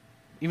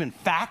 even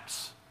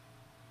facts,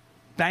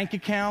 bank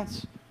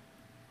accounts,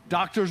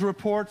 doctor's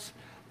reports,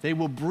 they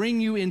will bring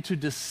you into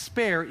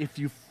despair if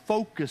you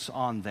focus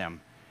on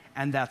them.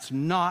 And that's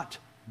not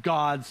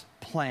God's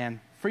plan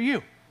for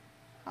you.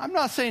 I'm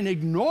not saying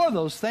ignore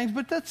those things,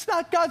 but that's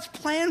not God's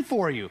plan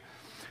for you.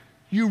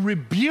 You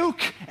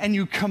rebuke and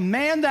you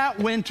command that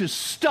wind to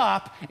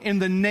stop in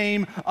the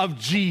name of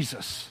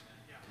Jesus.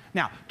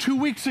 Now, 2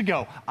 weeks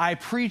ago, I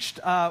preached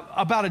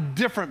about a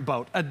different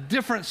boat, a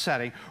different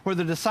setting, where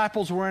the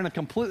disciples were in a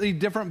completely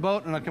different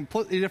boat in a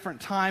completely different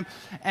time.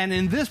 And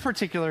in this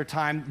particular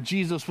time,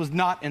 Jesus was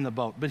not in the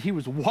boat, but he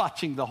was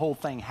watching the whole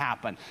thing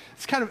happen.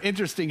 It's kind of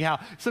interesting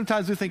how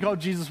sometimes we think, oh,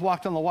 Jesus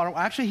walked on the water.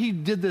 Actually, he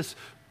did this.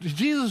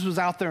 Jesus was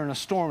out there in a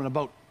storm in a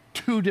boat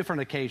 2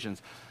 different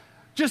occasions.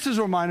 Just as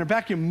a reminder,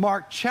 back in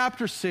Mark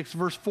chapter 6,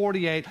 verse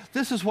 48,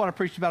 this is what I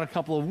preached about a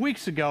couple of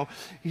weeks ago.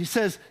 He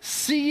says,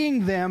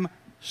 seeing them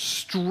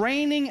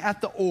straining at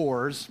the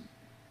oars,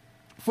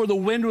 for the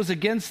wind was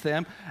against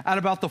them, at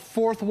about the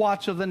 4th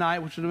watch of the night,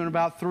 which would have been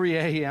about 3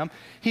 a.m.,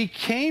 he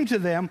came to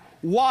them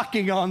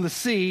walking on the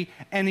sea,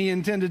 and he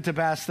intended to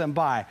pass them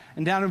by.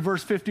 And down in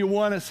verse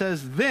 51, it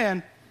says,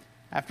 then,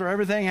 after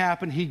everything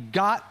happened, he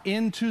got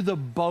into the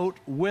boat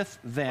with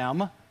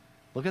them.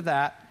 Look at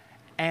that.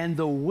 And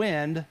the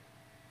wind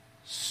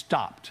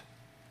stopped.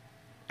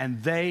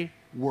 And they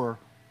were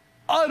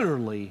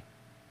utterly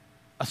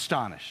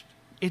astonished.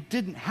 It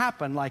didn't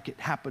happen like it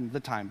happened the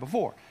time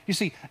before. You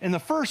see, in the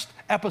first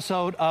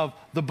episode of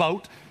the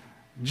boat,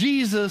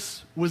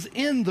 Jesus was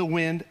in the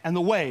wind and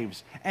the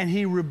waves, and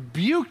he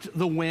rebuked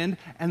the wind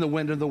and the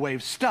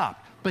waves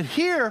stopped. But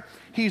here,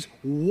 he's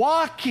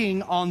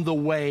walking on the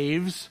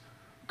waves,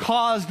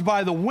 caused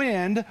by the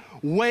wind,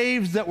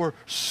 waves that were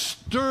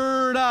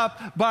stirred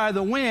up by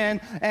the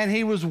wind, and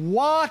he was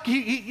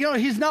walking.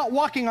 He's not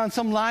walking on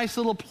some nice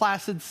little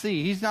placid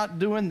sea. He's not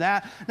doing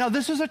that. Now,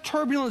 this is a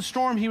turbulent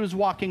storm he was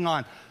walking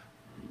on.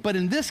 But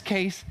in this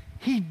case,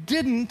 he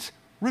didn't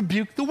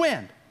rebuke the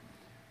wind.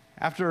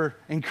 After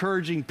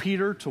encouraging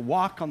Peter to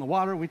walk on the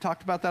water, we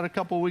talked about that a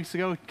couple of weeks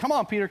ago. Come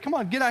on, Peter, come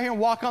on, get out here and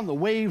walk on the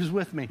waves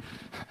with me.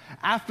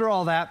 After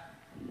all that,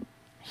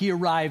 he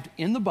arrived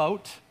in the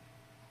boat,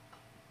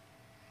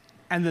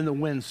 and then the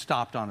wind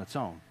stopped on its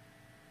own.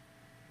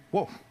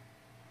 Whoa.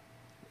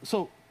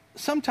 So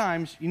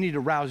sometimes you need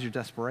to rouse your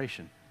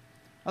desperation.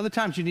 Other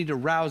times you need to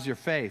rouse your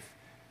faith.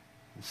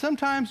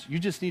 Sometimes you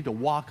just need to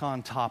walk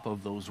on top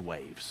of those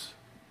waves.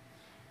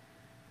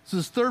 So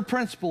this third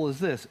principle is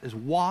this, is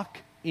walk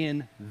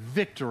in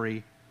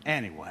victory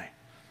anyway.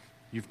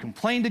 You've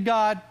complained to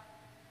God,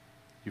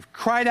 you've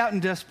cried out in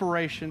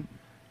desperation,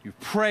 you've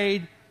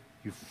prayed,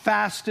 you've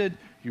fasted,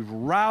 you've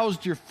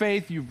roused your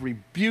faith, you've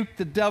rebuked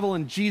the devil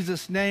in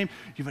Jesus' name,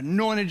 you've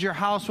anointed your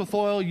house with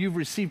oil, you've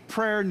received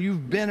prayer, and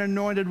you've been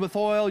anointed with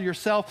oil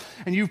yourself,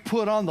 and you've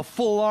put on the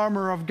full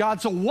armor of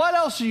God. So what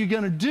else are you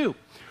going to do?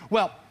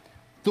 Well,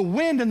 the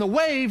wind and the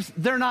waves,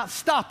 they're not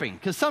stopping,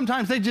 because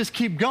sometimes they just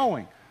keep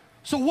going.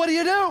 So what do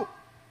you do?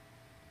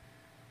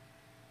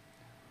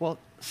 Well,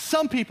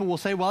 some people will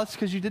say, well, it's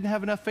because you didn't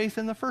have enough faith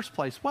in the first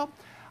place. Well,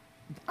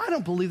 I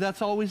don't believe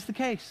that's always the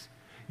case.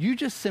 You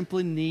just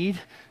simply need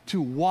to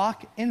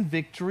walk in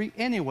victory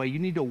anyway. You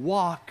need to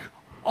walk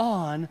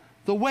on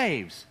the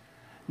waves.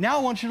 Now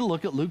I want you to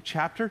look at Luke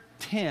chapter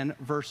 10,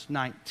 verse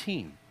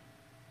 19.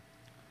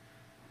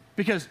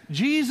 Because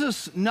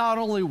Jesus not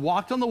only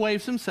walked on the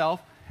waves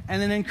himself and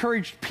then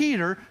encouraged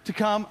Peter to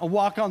come and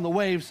walk on the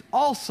waves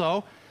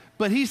also,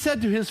 but he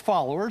said to his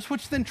followers,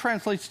 which then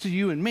translates to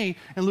you and me,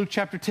 in Luke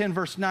chapter 10,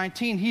 verse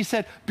 19, he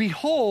said,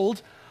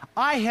 behold,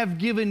 I have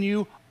given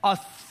you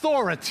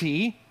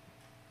authority,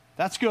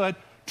 that's good,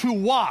 to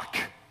walk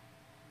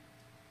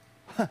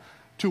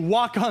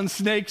on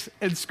snakes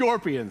and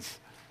scorpions.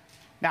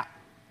 Now,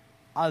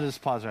 I'll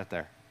just pause right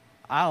there.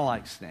 I don't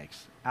like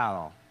snakes at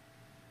all.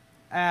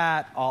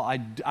 At all. I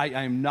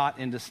am not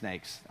into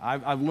snakes.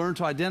 I've learned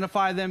to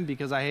identify them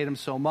because I hate them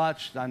so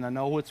much, and I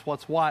know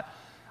what's what.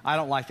 I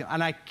don't like them,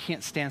 and I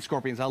can't stand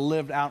scorpions. I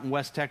lived out in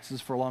West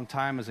Texas for a long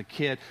time as a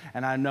kid,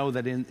 and I know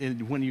that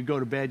when you go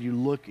to bed, you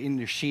look in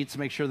your sheets,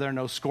 make sure there are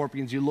no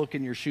scorpions. You look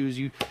in your shoes,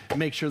 you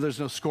make sure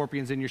there's no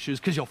scorpions in your shoes,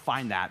 because you'll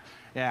find that.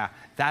 Yeah,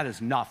 that is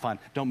not fun.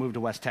 Don't move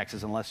to West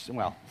Texas unless,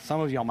 well, some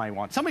of y'all might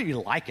want. Some of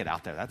you like it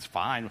out there. That's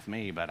fine with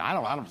me, but I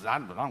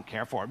don't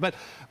care for it.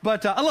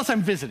 But unless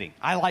I'm visiting,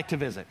 I like to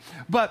visit.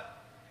 But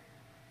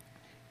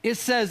it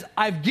says,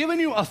 I've given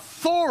you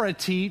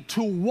authority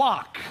to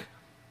walk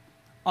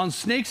on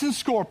snakes and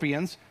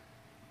scorpions.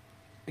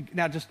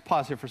 Now, just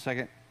pause here for a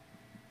second.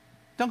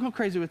 Don't go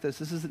crazy with this.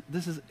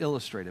 This is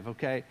illustrative,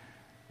 okay?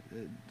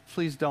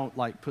 Please don't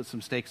put some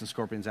snakes and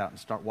scorpions out and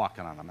start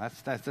walking on them.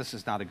 This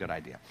is not a good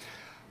idea.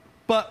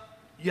 But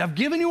I've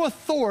given you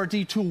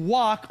authority to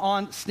walk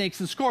on snakes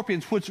and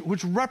scorpions,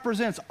 which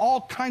represents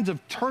all kinds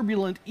of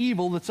turbulent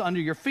evil that's under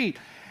your feet,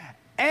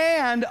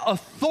 and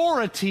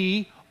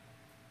authority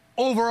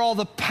over all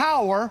the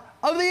power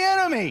of the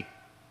enemy.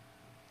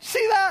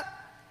 See that?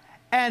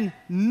 And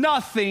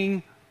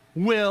nothing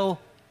will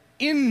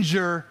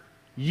injure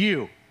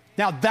you.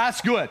 Now,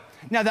 that's good.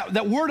 Now,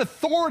 that word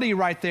authority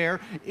right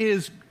there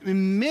is,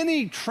 in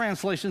many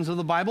translations of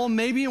the Bible,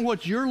 maybe in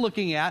what you're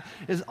looking at,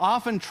 is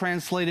often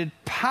translated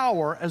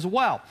power as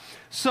well.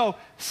 So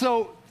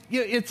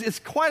it's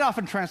quite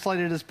often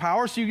translated as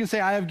power. So you can say,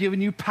 I have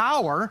given you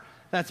power.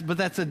 But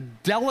that's a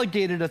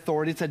delegated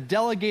authority. It's a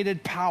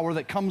delegated power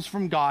that comes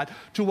from God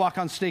to walk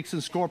on snakes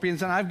and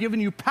scorpions. And I've given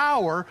you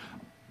power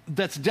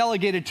that's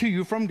delegated to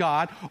you from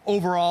God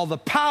over all the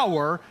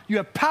power. You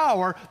have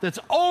power that's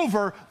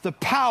over the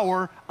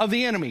power of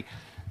the enemy.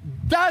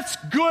 That's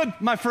good,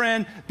 my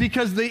friend,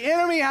 because the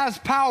enemy has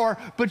power,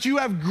 but you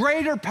have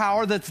greater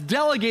power that's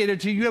delegated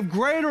to you. You have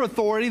greater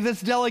authority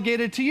that's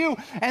delegated to you.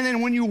 And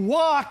then when you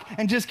walk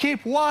and just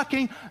keep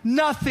walking,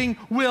 nothing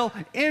will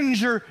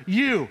injure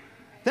you.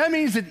 That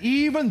means that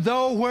even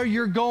though where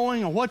you're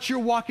going and what you're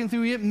walking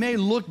through, it may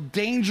look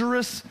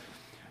dangerous,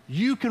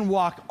 you can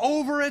walk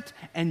over it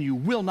and you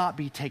will not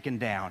be taken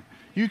down.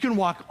 You can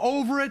walk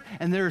over it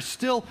and there's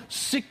still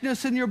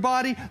sickness in your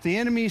body. The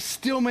enemy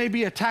still may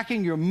be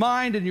attacking your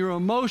mind and your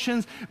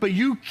emotions, but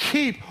you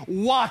keep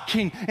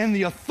walking in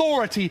the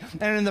authority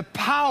and in the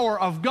power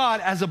of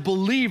God as a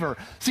believer.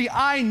 See,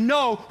 I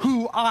know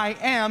who I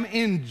am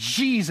in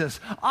Jesus.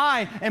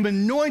 I am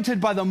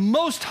anointed by the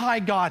Most High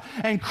God,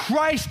 and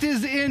Christ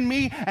is in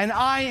me and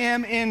I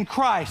am in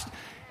Christ.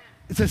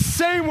 It's the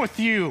same with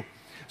you.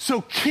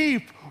 So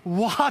keep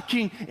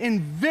walking in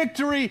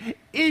victory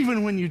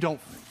even when you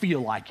don't feel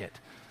like it.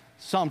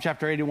 Psalm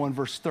chapter 81,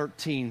 verse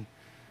 13.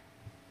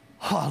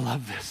 Oh, I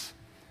love this.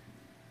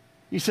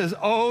 He says,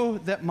 oh,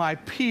 that my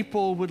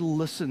people would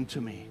listen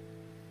to me,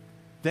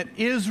 that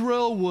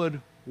Israel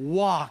would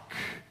walk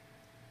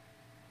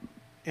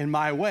in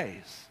my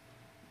ways.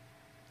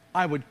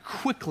 I would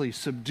quickly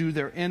subdue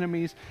their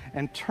enemies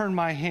and turn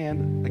my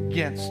hand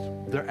against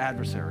their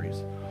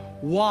adversaries.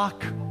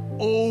 Walk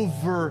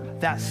over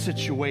that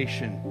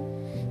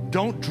situation.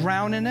 Don't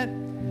drown in it,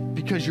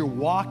 because you're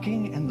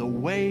walking in the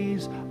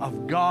ways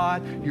of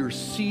God. You're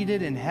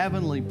seated in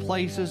heavenly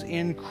places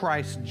in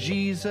Christ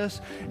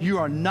Jesus. You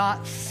are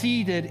not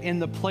seated in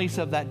the place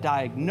of that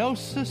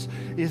diagnosis.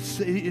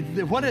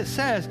 What it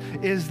says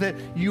is that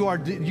you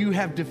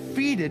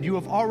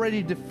have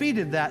already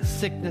defeated that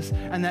sickness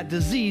and that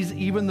disease,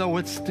 even though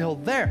it's still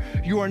there.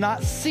 You are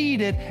not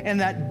seated in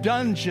that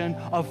dungeon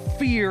of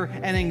fear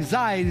and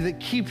anxiety that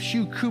keeps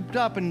you cooped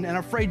up and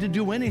afraid to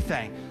do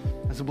anything.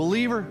 As a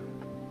believer,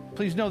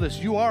 please know this,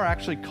 you are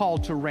actually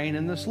called to reign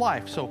in this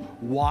life. So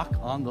walk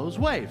on those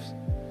waves.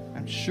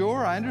 And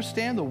sure, I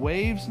understand the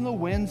waves and the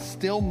winds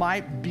still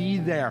might be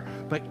there,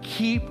 but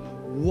keep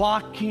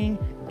walking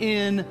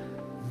in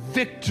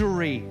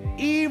victory.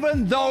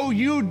 Even though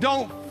you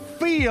don't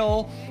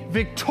feel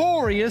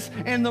victorious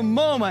in the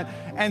moment,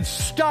 and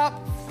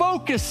stop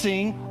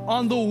focusing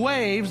on the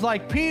waves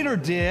like Peter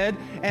did,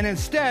 and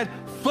instead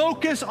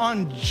focus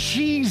on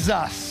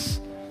Jesus.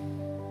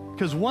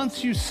 Because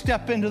once you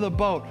step into the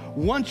boat,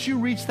 once you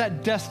reach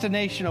that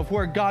destination of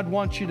where God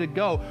wants you to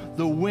go,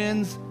 the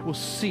winds will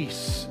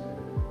cease.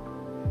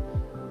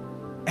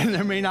 And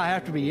there may not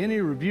have to be any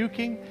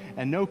rebuking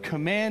and no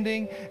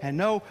commanding and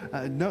but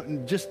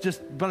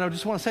I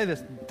just want to say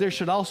this, there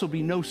should also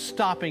be no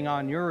stopping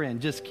on your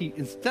end.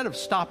 Instead of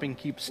stopping,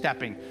 keep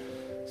stepping.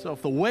 So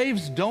if the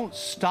waves don't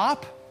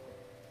stop,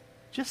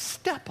 just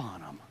step on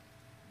them.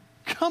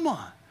 Come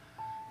on,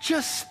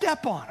 just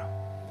step on them.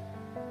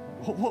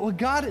 What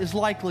God is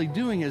likely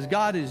doing is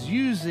God is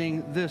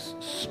using this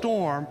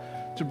storm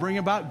to bring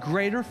about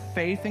greater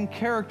faith and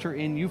character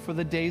in you for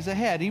the days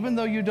ahead, even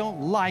though you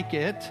don't like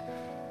it.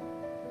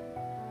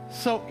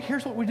 So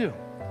here's what we do.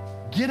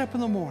 Get up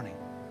in the morning.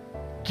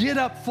 Get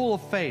up full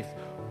of faith.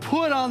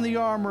 Put on the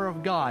armor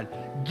of God.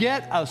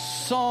 Get a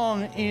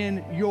song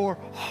in your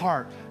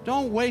heart.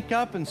 Don't wake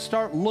up and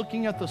start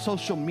looking at the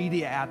social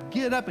media app.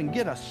 Get up and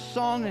get a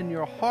song in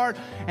your heart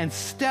and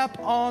step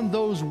on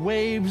those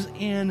waves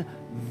in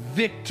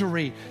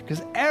victory.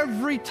 Because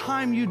every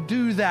time you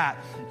do that,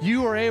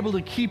 you are able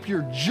to keep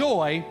your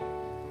joy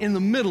in the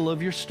middle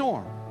of your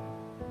storm.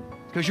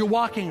 Because you're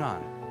walking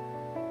on it.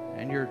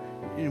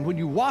 And when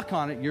you walk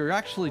on it, you're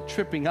actually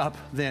tripping up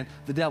then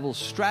the devil's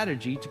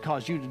strategy to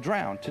cause you to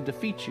drown, to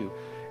defeat you.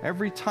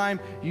 Every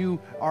time you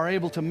are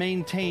able to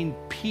maintain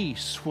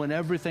peace when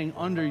everything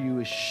under you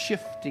is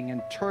shifting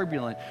and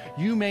turbulent,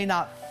 you may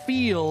not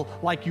feel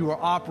like you are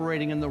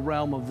operating in the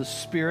realm of the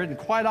Spirit, and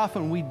quite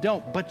often we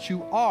don't, but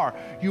you are.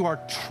 You are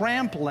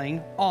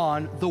trampling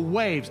on the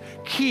waves.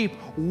 Keep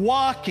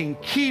walking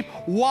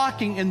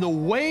in the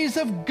ways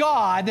of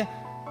God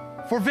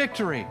for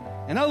victory.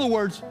 In other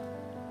words,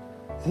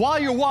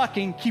 while you're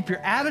walking, keep your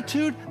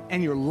attitude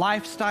and your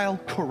lifestyle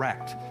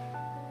correct.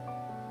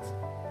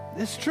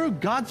 It's true,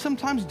 God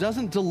sometimes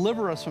doesn't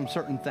deliver us from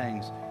certain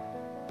things,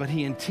 but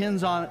He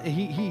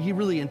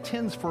really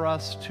intends for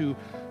us to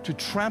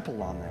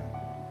trample on them.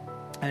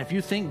 And if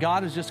you think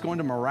God is just going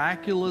to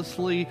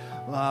miraculously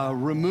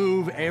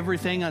remove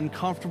everything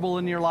uncomfortable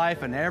in your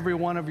life and every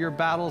one of your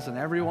battles and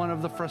every one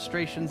of the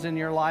frustrations in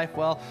your life,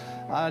 well,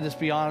 I'll just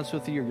be honest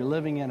with you, you're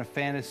living in a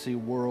fantasy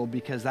world,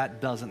 because that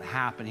doesn't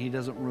happen. He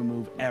doesn't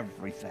remove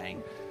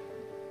everything.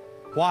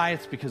 Why?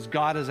 It's because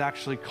God has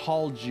actually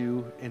called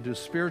you into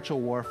spiritual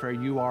warfare.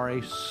 You are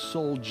a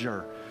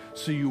soldier.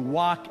 So you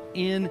walk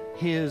in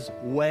His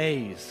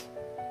ways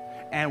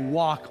and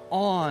walk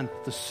on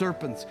the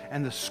serpents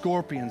and the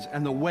scorpions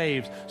and the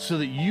waves, so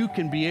that you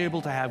can be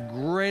able to have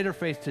greater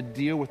faith to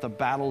deal with the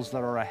battles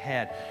that are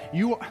ahead.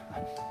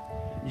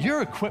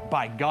 You're equipped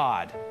by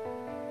God.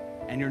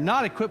 And you're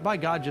not equipped by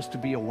God just to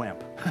be a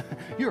wimp.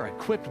 You're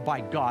equipped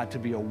by God to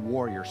be a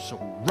warrior. So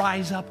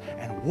rise up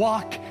and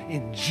walk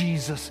in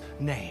Jesus'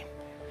 name.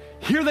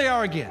 Here they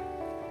are again.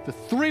 The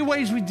three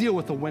ways we deal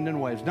with the wind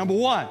and waves. Number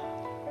one,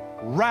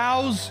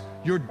 rouse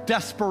your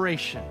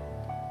desperation.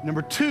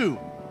 Number two,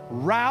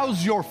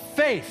 rouse your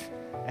faith.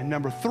 And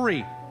number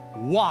three,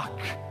 walk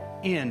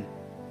in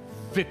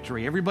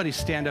victory. Everybody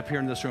stand up here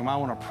in this room. I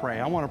want to pray.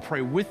 I want to pray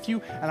with you,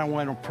 and I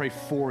want to pray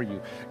for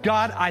you.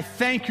 God, I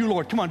thank you,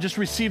 Lord. Come on, just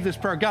receive this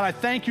prayer. God, I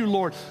thank you,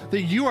 Lord,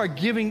 that you are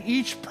giving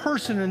each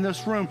person in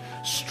this room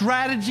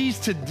strategies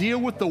to deal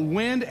with the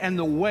wind and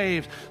the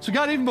waves. So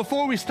God, even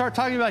before we start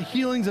talking about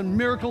healings and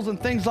miracles and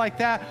things like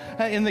that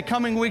in the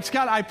coming weeks,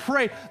 God, I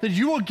pray that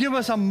you will give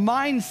us a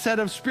mindset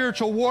of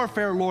spiritual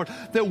warfare, Lord,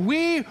 that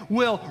we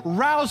will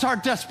rouse our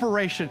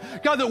desperation.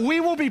 God, that we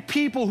will be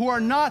people who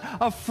are not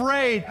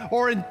afraid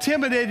or intimidated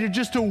intimidated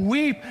just to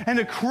weep and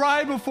to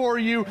cry before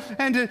you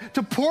and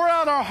to pour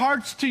out our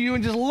hearts to you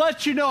and just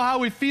let you know how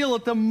we feel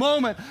at the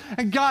moment.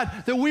 And God,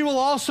 that we will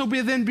also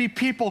be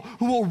people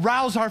who will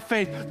rouse our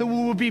faith, that we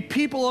will be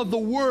people of the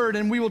word,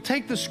 and we will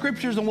take the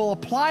scriptures and we'll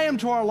apply them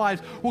to our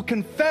lives. We'll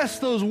confess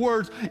those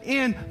words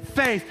in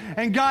faith.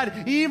 And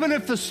God, even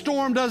if the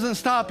storm doesn't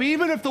stop,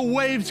 even if the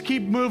waves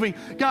keep moving,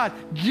 God,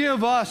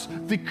 give us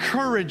the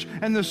courage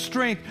and the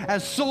strength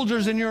as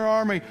soldiers in your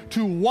army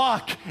to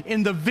walk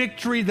in the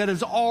victory that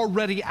is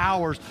already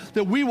ours,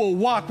 that we will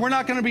walk. We're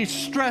not going to be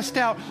stressed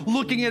out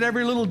looking at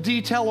every little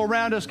detail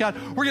around us, God.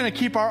 We're going to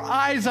keep our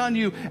eyes on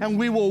you, and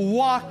we will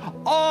walk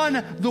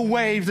on the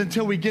waves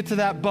until we get to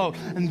that boat.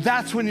 And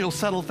that's when you'll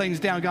settle things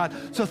down, God.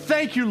 So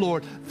thank you,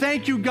 Lord.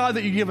 Thank you, God,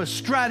 that you give us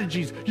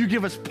strategies, you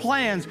give us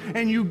plans,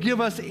 and you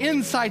give us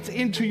insights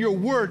into your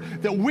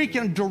word that we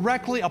can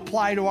directly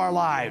apply to our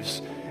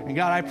lives. And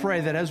God, I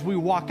pray that as we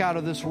walk out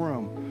of this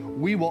room,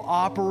 we will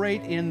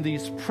operate in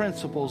these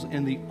principles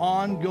in the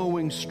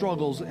ongoing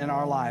struggles in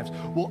our lives.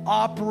 We'll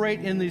operate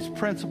in these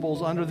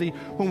principles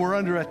when we're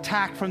under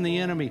attack from the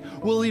enemy.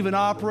 We'll even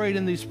operate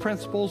in these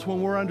principles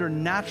when we're under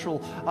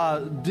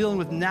dealing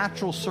with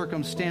natural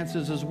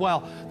circumstances as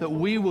well, that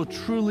we will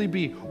truly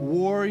be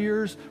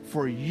warriors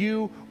for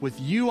you, with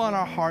you on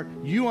our heart,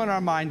 you on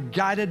our mind,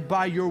 guided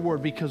by your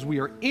word, because we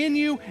are in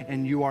you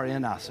and you are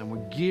in us. And we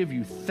give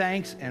you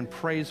thanks and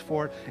praise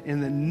for it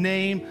in the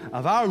name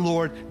of our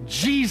Lord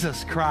Jesus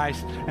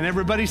Christ. And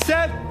everybody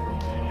said,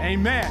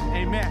 amen,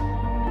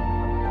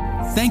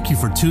 amen. Thank you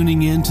for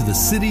tuning in to the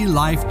City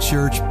Life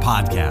Church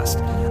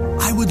podcast.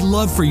 I would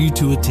love for you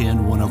to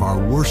attend one of our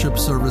worship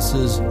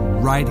services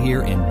right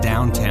here in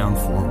downtown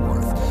Fort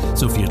Worth.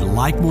 So if you'd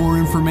like more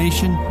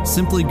information,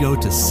 simply go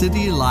to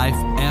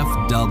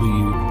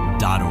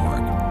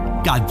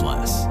citylifefw.org. God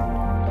bless.